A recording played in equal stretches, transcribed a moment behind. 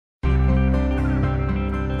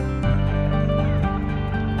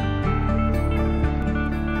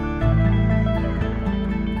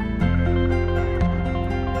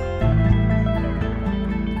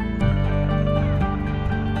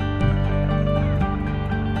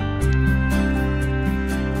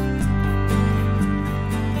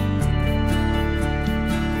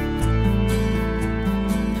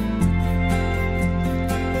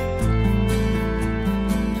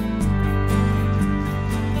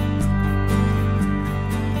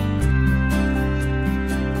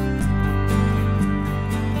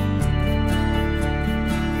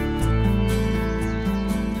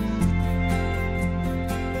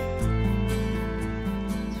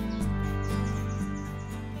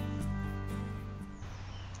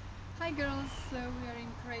Hi girls, we are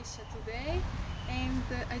in Croatia today and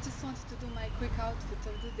I just wanted to do my quick outfit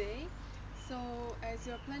of the day. So as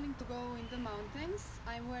you're planning to go in the mountains,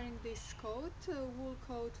 I'm wearing this coat, a wool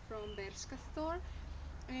coat from Bershka store,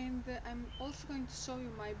 and I'm also going to show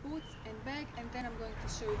you my boots and bag, and then I'm going to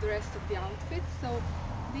show you the rest of the outfit. So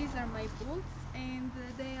these are my boots and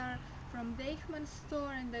they are from Deichmann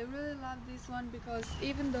store, and I really love this one because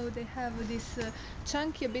even though they have this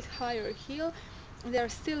chunky, a bit higher heel, they are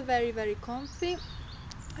still very comfy.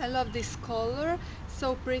 I love this color,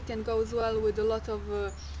 so pretty and goes well with a lot of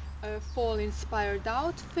fall inspired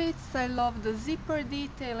outfits. I love the zipper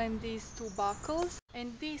detail and these two buckles.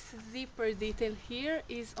 And this zipper detail here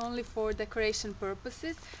is only for decoration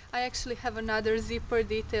purposes. I actually have another zipper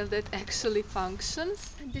detail that actually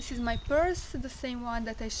functions. And this is my purse, the same one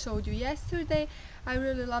that I showed you yesterday. I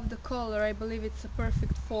really love the color. I believe it's a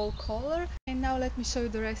perfect fall color. And now let me show you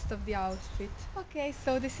the rest of the outfit. Okay,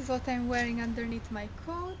 so this is what I'm wearing underneath my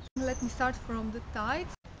coat. Let me start from the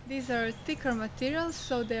tights. These are thicker materials,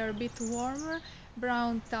 so they are a bit warmer.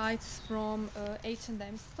 Brown tights from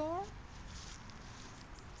H&M store.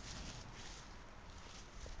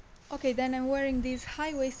 Okay, then I'm wearing these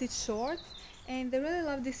high-waisted shorts, and I really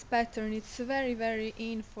love this pattern. It's very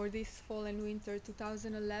in for this fall and winter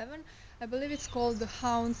 2011. I believe it's called the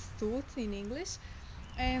Houndstooth in English.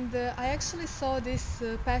 And I actually saw this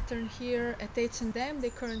pattern here at H&M. They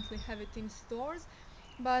currently have it in stores,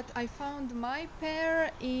 but I found my pair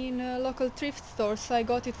in a local thrift store, so I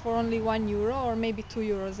got it for only €1 or maybe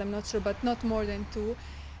 €2, I'm not sure, but not more than two.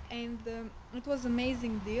 And it was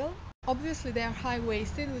amazing deal. Obviously they are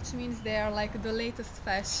high-waisted, which means they are like the latest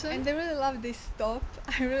fashion. And I really love this top.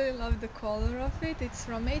 I really love the color of it. It's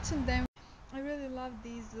from H&M. I really love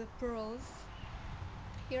these pearls.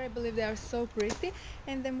 Here I believe they are so pretty.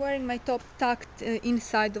 And I'm wearing my top tucked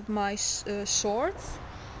inside of my shorts.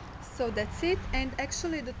 So that's it. And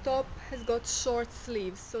actually the top has got short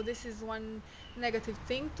sleeves, so this is one negative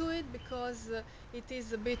thing to it, because it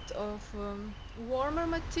is a bit of warmer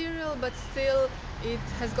material, but still it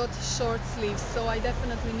has got short sleeves, so I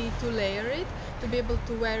definitely need to layer it to be able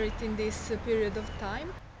to wear it in this period of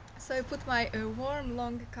time. So I put my warm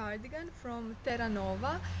long cardigan from Terra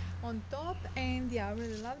Nova on top, and yeah, I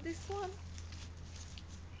really love this one.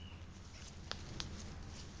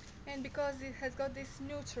 And because it has got this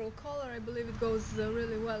neutral color, I believe it goes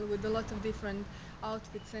really well with a lot of different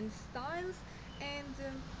outfits and styles. And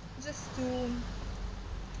just to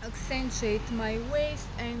accentuate my waist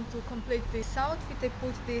and to complete this outfit, I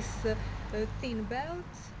put this thin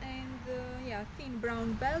belt, and yeah, thin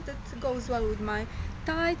brown belt that goes well with my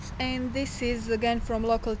tights. And this is again from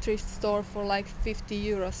local thrift store for like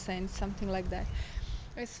 50 cents, something like that.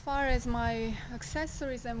 As far as my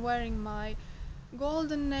accessories, I'm wearing my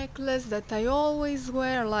golden necklace that I always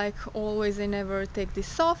wear, like always, I never take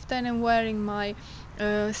this off. Then I'm wearing my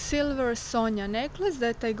silver Sonia necklace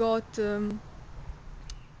that I got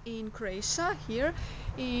in Croatia here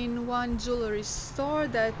in one jewelry store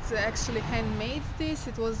that actually handmade this.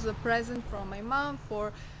 It was a present from my mom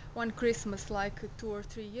for one Christmas like 2 or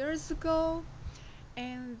 3 years ago.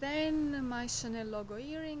 And then my Chanel logo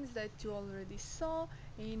earrings that you already saw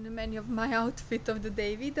in many of my outfit of the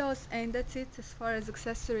day videos. And that's it. As far as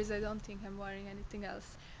accessories, I don't think I'm wearing anything else.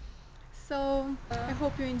 So I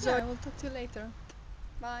hope you enjoy. I will talk to you later.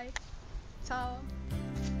 Bye. Ciao.